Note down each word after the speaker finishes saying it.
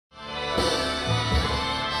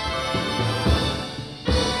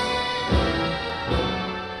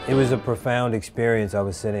It was a profound experience. I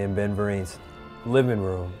was sitting in Ben Vereen's living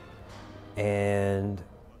room, and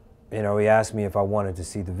he asked me if I wanted to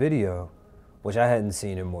see the video, which I hadn't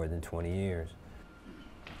seen in more than 20 years.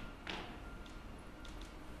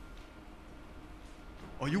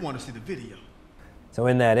 Oh, you want to see the video? So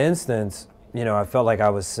in that instance, I felt like I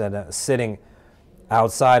was sitting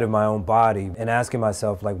outside of my own body and asking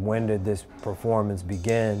myself, like, when did this performance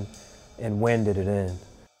begin and when did it end?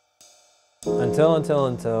 Until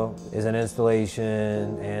is an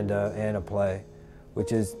installation and a play,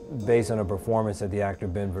 which is based on a performance that the actor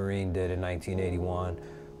Ben Vereen did in 1981,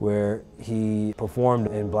 where he performed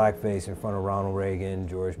in blackface in front of Ronald Reagan,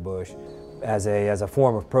 George Bush, as a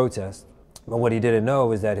form of protest. But what he didn't know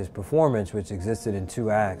was that his performance, which existed in 2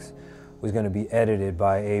 acts, was going to be edited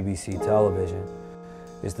by ABC television.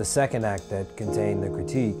 It's the second act that contained the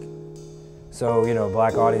critique. So,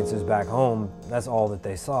 black audiences back home, that's all that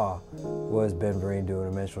they saw, was Ben Vereen doing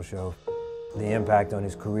a minstrel show. The impact on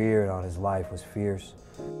his career and on his life was fierce.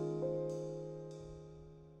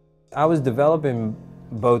 I was developing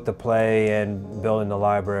both the play and building the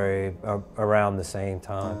library around the same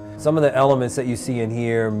time. Some of the elements that you see in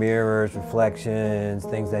here, mirrors, reflections,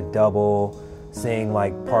 things that double, seeing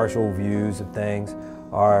like partial views of things,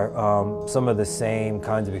 are some of the same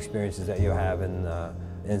kinds of experiences that you'll have in the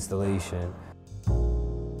installation.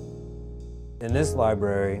 In this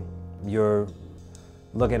library, you're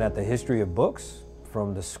looking at the history of books,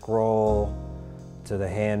 from the scroll to the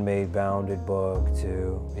handmade bounded book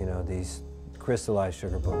to these crystallized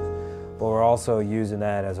sugar books. But we're also using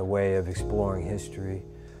that as a way of exploring history,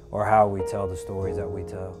 or how we tell the stories that we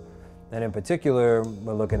tell. And in particular,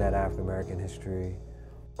 we're looking at African American history.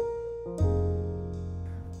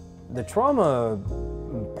 The trauma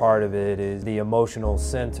part of it is the emotional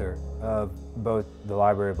center of both the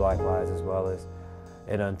Library of Black Lives as well as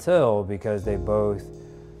Until, because they both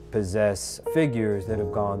possess figures that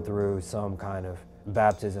have gone through some kind of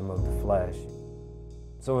baptism of the flesh.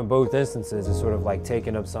 So in both instances, it's sort of like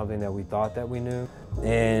taking up something that we thought that we knew.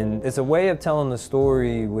 And it's a way of telling the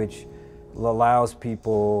story which allows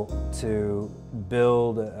people to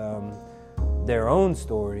build their own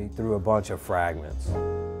story through a bunch of fragments.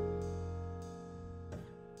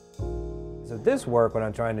 So this work, what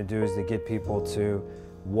I'm trying to do is to get people to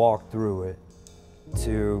walk through it,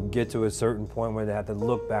 to get to a certain point where they have to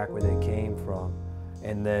look back where they came from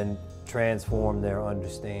and then transform their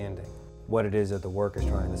understanding. What it is that the work is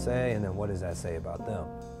trying to say, and then what does that say about them.